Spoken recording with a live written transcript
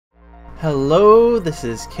Hello, this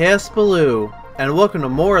is Chaos Baloo, and welcome to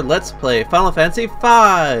more Let's Play Final Fantasy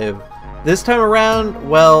V! This time around,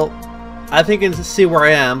 well, I think you can see where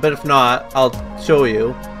I am, but if not, I'll show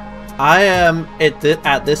you. I am at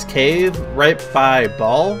this cave right by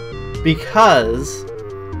Ball, because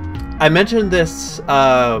I mentioned this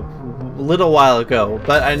a little while ago,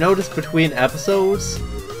 but I noticed between episodes,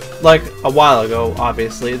 like a while ago,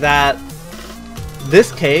 obviously, that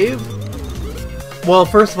this cave, well,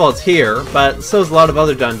 first of all, it's here, but so is a lot of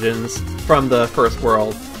other dungeons from the first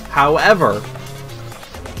world. However,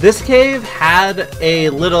 this cave had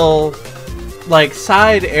a little, like,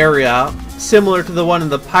 side area similar to the one in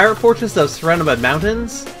the Pirate Fortress that was surrounded by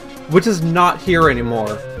mountains, which is not here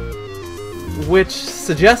anymore. Which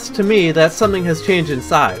suggests to me that something has changed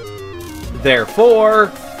inside.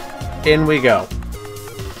 Therefore, in we go.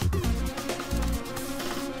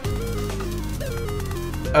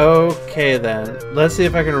 Okay then, let's see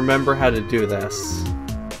if I can remember how to do this.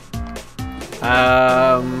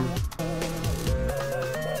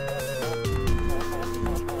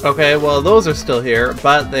 Okay, well those are still here,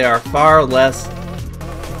 but they are far less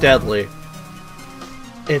deadly,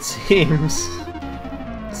 it seems.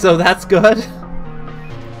 So that's good.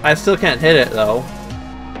 I still can't hit it though.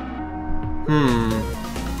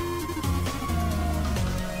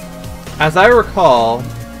 As I recall,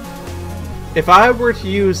 if I were to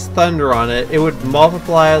use thunder on it, it would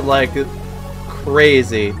multiply like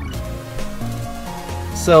crazy.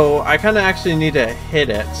 So I kind of actually need to hit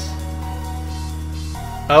it.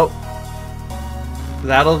 Oh,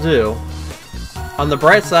 that'll do. On the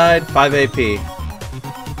bright side, 5 AP,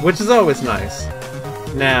 which is always nice.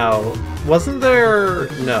 Now, wasn't there...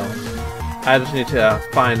 No. I just need to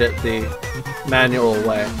find it the manual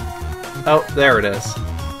way. Oh, there it is.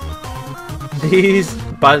 These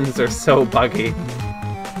buttons are so buggy.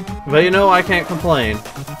 But you know, I can't complain.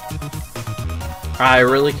 I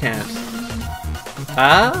really can't.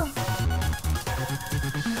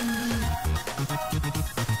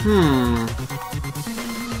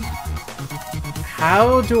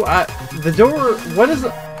 How do I... The door... What is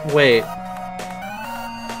it? Wait.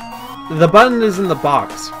 The button is in the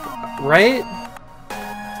box, right?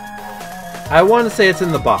 I want to say it's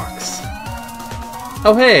in the box.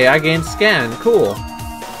 Oh hey, I gained scan. Cool.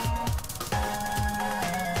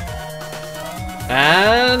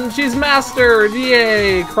 And she's mastered!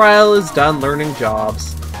 Yay! Kryl is done learning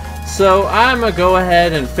jobs. So I'm gonna go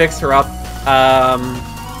ahead and fix her up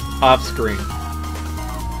off screen.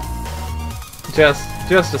 Just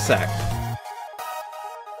a sec.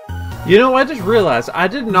 You know, I just realized I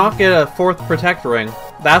did not get a 4th protect ring.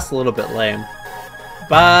 That's a little bit lame.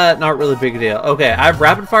 But not really big deal. Okay, I have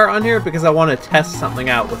rapid fire on here because I want to test something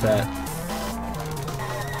out with it.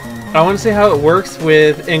 I want to see how it works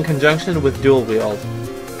in conjunction with dual wield.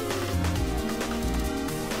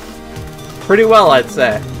 Pretty well, I'd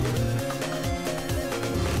say.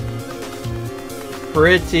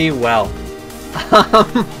 Pretty well.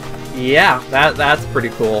 Yeah, that's pretty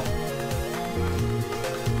cool.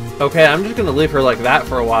 Okay, I'm just gonna leave her like that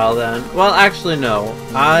for a while then. Well, actually no.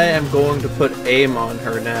 I am going to put aim on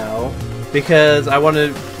her now because I want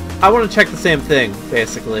to check the same thing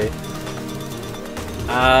basically.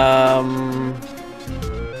 I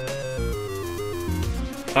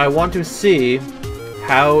want to see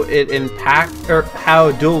how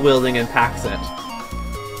how dual wielding impacts it.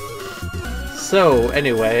 So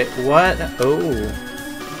anyway, what? Oh.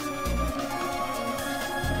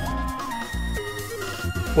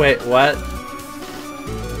 Wait, what?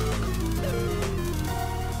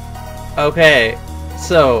 Okay,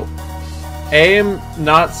 so aim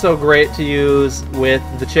not so great to use with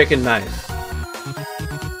the chicken knife.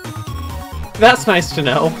 That's nice to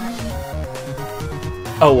know.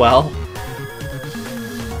 Oh well.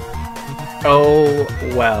 Oh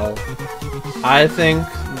well. I think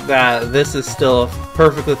that this is still a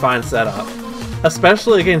perfectly fine setup.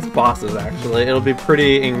 Especially against bosses, actually. It'll be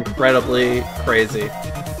pretty incredibly crazy.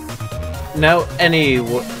 Now,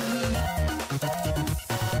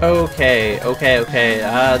 Okay.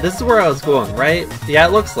 This is where I was going, right? Yeah,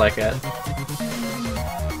 it looks like it.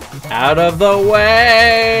 Out of the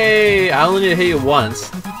way! I only need to hit you once.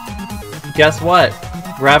 Guess what?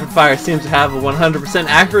 Rapid fire seems to have a 100%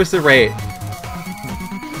 accuracy rate.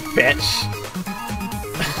 Bitch.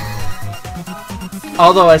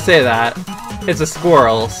 Although I say that, it's a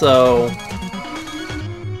squirrel, so...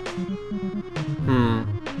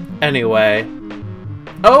 Anyway.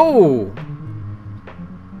 Oh!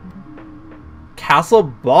 Castle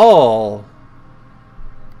Ball.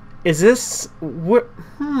 Is this...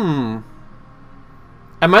 Am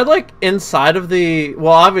I, like, inside of the...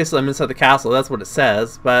 Well, obviously I'm inside the castle, that's what it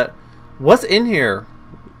says, but... What's in here,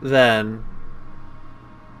 then?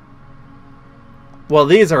 Well,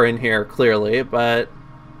 these are in here, clearly, but...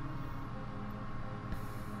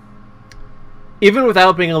 even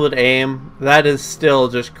without being able to aim, that is still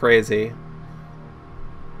just crazy.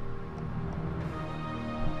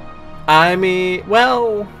 I mean,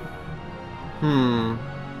 well...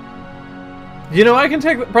 You know, I can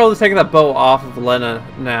probably take that bow off of Lena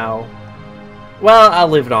now. Well, I'll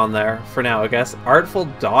leave it on there for now, I guess. Artful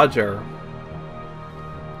Dodger.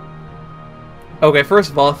 Okay, first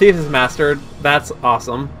of all, Thief is mastered. That's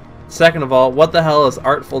awesome. Second of all, what the hell is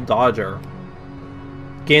Artful Dodger?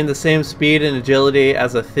 Gain the same speed and agility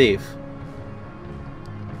as a thief.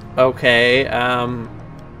 Okay,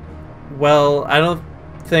 well, I don't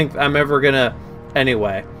think I'm ever gonna...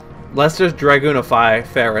 Anyway, let's just Dragoonify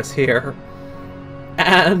Ferris here.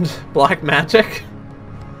 And Black Magic?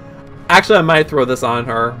 Actually, I might throw this on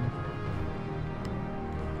her.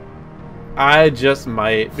 I just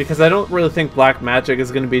might, because I don't really think Black Magic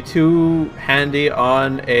is going to be too handy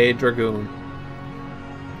on a Dragoon.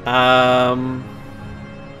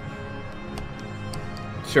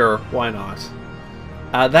 Sure, why not?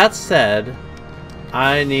 That said,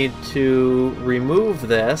 I need to remove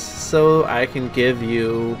this so I can give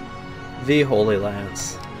you the Holy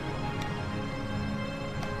Lance.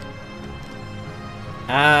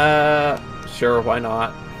 Sure, why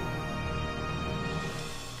not?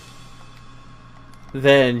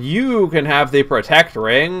 Then you can have the Protect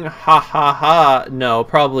Ring. Ha ha ha. No,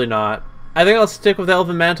 probably not. I think I'll stick with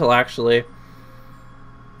Elven Mantle, actually.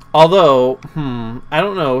 Although, I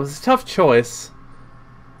don't know. It's a tough choice.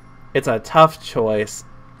 It's a tough choice.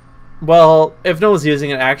 Well, if no one's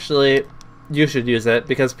using it, actually, you should use it,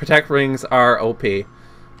 because Protect Rings are OP.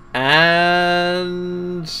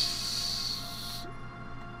 And...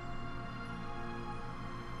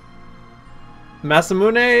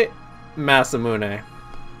 Masamune? Masamune.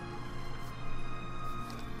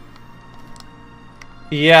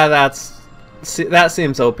 Yeah, that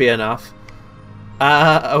seems OP enough.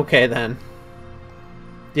 Okay then.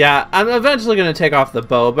 Yeah, I'm eventually going to take off the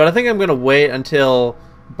bow, but I think I'm going to wait until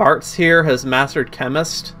Bart's here has mastered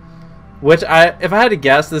Chemist. Which, if I had to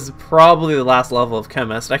guess, this is probably the last level of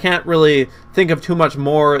Chemist. I can't really think of too much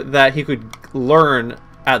more that he could learn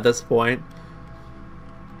at this point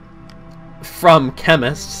from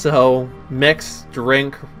Chemist, so mix,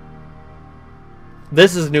 drink.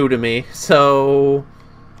 This is new to me, so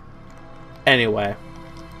anyway,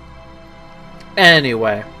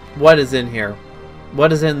 what is in here?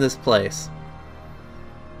 What is in this place?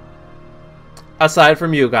 Aside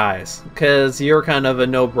from you guys, because you're kind of a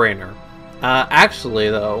no-brainer. Actually,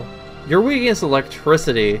 though, you're weak against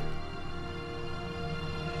electricity,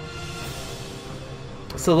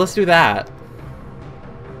 so let's do that.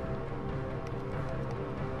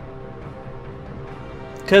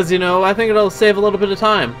 Because, you know, I think it'll save a little bit of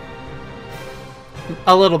time.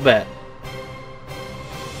 A little bit.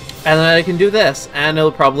 And then I can do this, and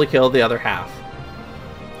it'll probably kill the other half.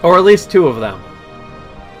 Or at least two of them.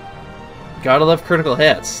 Gotta love critical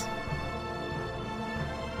hits.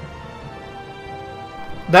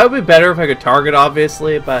 That would be better if I could target,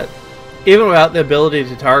 obviously, but even without the ability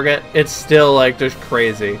to target, it's still, like, just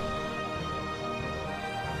crazy.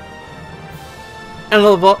 And a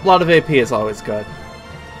lot of AP is always good.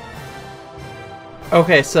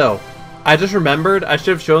 Okay, so, I just remembered, I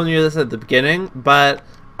should have shown you this at the beginning, but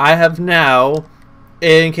I have now,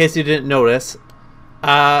 in case you didn't notice,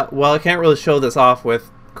 well, I can't really show this off with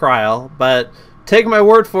Kryl, but take my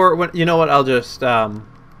word for it, when, you know what, I'll just, ta-da!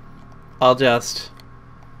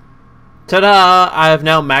 I have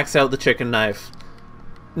now maxed out the chicken knife.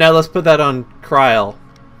 Now let's put that on Kryl.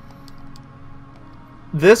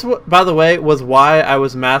 This, by the way, was why I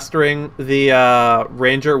was mastering the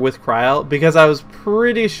Ranger with Kryl, because I was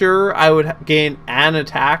pretty sure I would gain an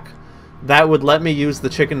attack that would let me use the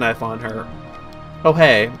chicken knife on her. Oh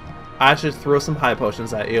hey, I should throw some high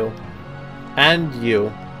potions at you. And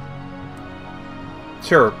you.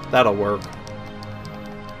 Sure, that'll work.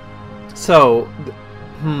 So,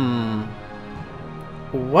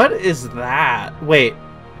 what is that? Wait,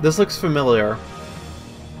 this looks familiar.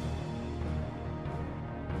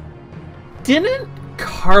 Didn't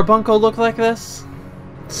Carbuncle look like this?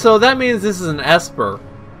 So that means this is an Esper.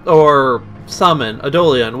 Or Summon,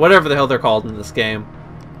 Adolian, whatever the hell they're called in this game.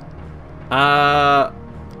 I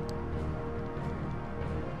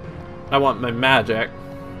want my magic.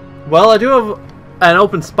 Well, I do have an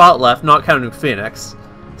open spot left, not counting Phoenix.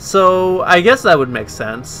 So I guess that would make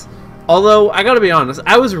sense. Although, I gotta be honest,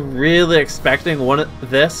 I was really expecting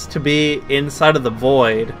this to be inside of the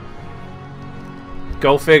void.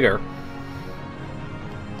 Go figure.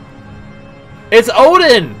 It's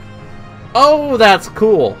Odin! Oh, that's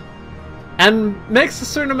cool. And makes a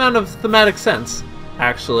certain amount of thematic sense,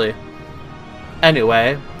 actually.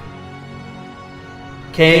 Anyway.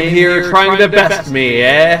 Came here trying to best me,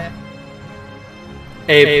 eh?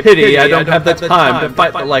 A pity I don't have the time to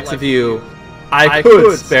fight the likes of you. I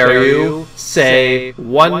could spare you, say,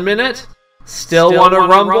 1 minute? Still want to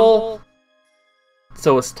rumble?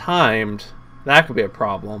 So it's timed. That could be a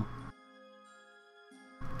problem.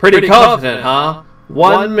 Pretty confident, huh?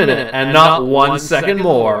 1 minute and not 1 second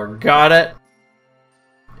more. Got it?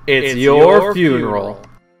 It's your funeral.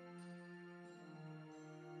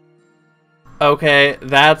 Okay,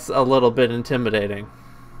 that's a little bit intimidating.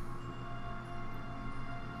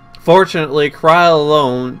 Fortunately, Cryo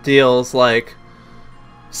alone deals, like,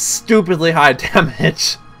 stupidly high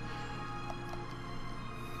damage.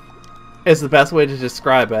 Is the best way to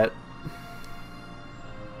describe it.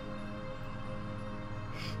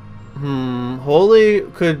 Holy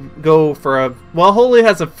could go for a... Well, Holy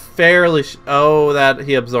has a fairly... Oh, that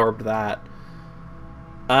he absorbed that.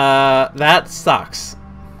 That sucks.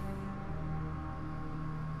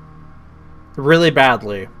 Really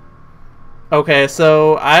badly. Okay,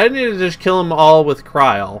 so I need to just kill them all with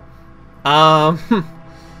Cryo. Alright,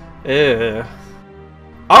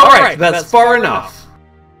 that's far enough.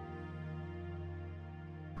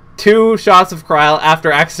 2 shots of Cryo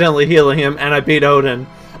after accidentally healing him, and I beat Odin.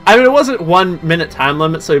 I mean, it wasn't 1 minute time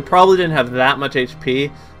limit, so he probably didn't have that much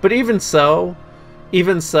HP. But even so,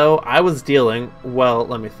 I was dealing, well,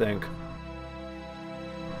 let me think.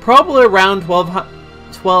 Probably around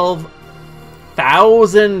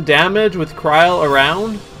 12,000 damage with Cryo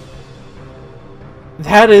around.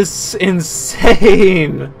 That is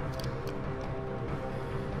insane.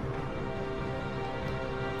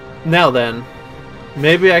 Now then,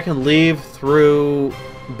 maybe I can leave through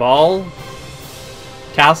Ball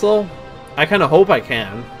Castle? I kind of hope I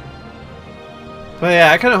can. But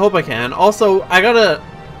yeah, I kind of hope I can. Also, I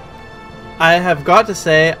have got to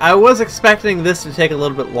say, I was expecting this to take a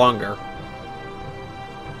little bit longer.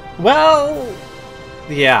 Well,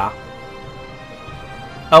 yeah.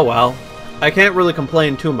 Oh well. I can't really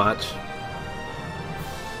complain too much.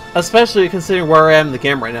 Especially considering where I am in the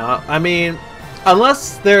game right now. I mean,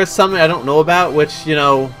 unless there's something I don't know about, which, you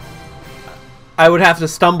know, I would have to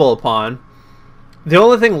stumble upon. The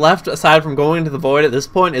only thing left aside from going into the void at this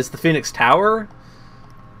point is the Phoenix Tower,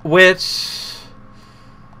 which...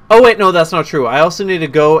 Oh wait, no, that's not true. I also need to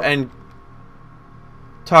go and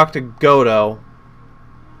talk to Godo.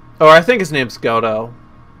 Or I think his name's Godo.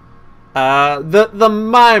 The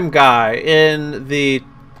mime guy in the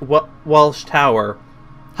Welsh Tower.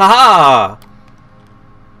 Haha!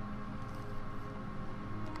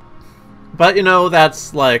 But, you know,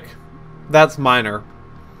 that's, like, that's minor.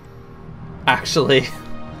 Actually.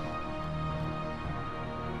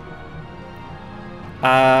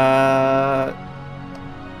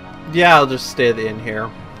 Yeah, I'll just stay at the inn here.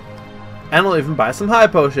 And I'll even buy some high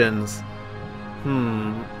potions.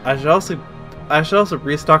 I should also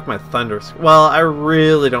restock my thunder. Well, I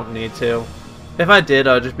really don't need to. If I did,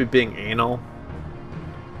 I'd just be being anal.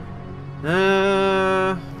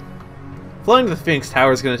 Flying to the Phoenix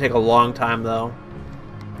Tower is going to take a long time, though.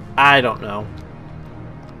 I don't know.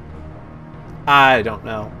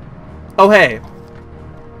 Oh, hey.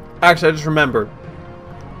 Actually, I just remembered.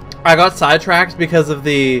 I got sidetracked because of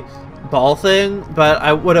the ball thing,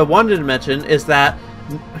 but what I wanted to mention is that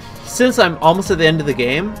since I'm almost at the end of the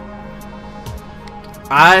game,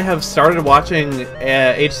 I have started watching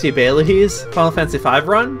H.C. Bailey's Final Fantasy V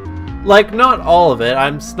run. Like, not all of it.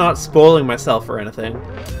 I'm not spoiling myself or anything.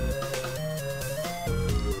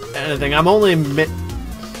 I'm only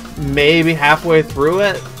maybe halfway through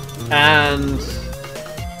it, and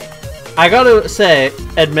I gotta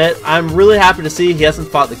admit, I'm really happy to see he hasn't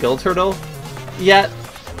fought the Guild Turtle yet.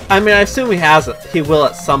 I mean, I assume he will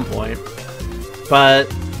at some point, but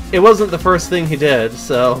it wasn't the first thing he did,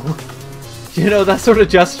 so, you know, that sort of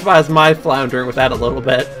justifies my floundering with that a little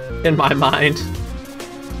bit, in my mind.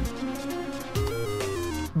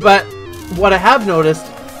 But what I have noticed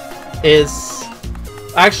is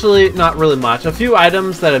actually not really much. A few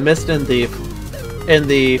items that I missed in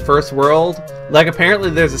the first world. Like, apparently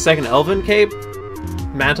there's a second Elven cape,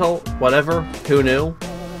 mantle, whatever, who knew?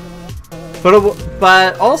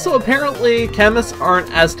 But also apparently chemists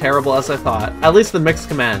aren't as terrible as I thought. At least the mixed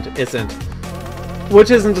command isn't. Which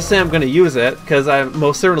isn't to say I'm going to use it, because I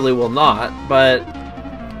most certainly will not, but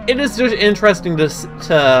it is just interesting to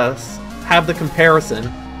have the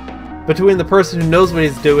comparison between the person who knows what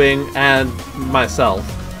he's doing and myself,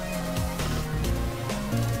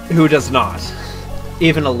 who does not.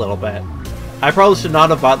 Even a little bit. I probably should not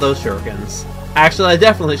have bought those shurikens. Actually, I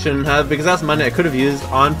definitely shouldn't have, because that's money I could have used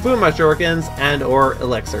on Fuma shurikens and or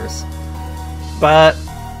elixirs. But,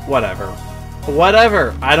 whatever.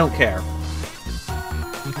 Whatever, I don't care.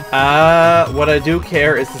 What I do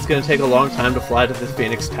care is it's going to take a long time to fly to the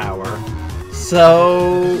Phoenix Tower.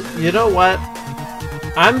 So, you know what?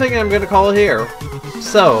 I'm thinking I'm going to call it here.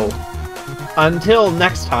 So, until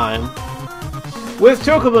next time, with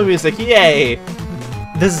Chocobo music, yay!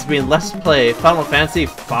 This has been Let's Play Final Fantasy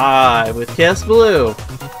V with Chaos Blue,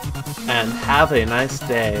 and have a nice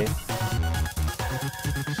day.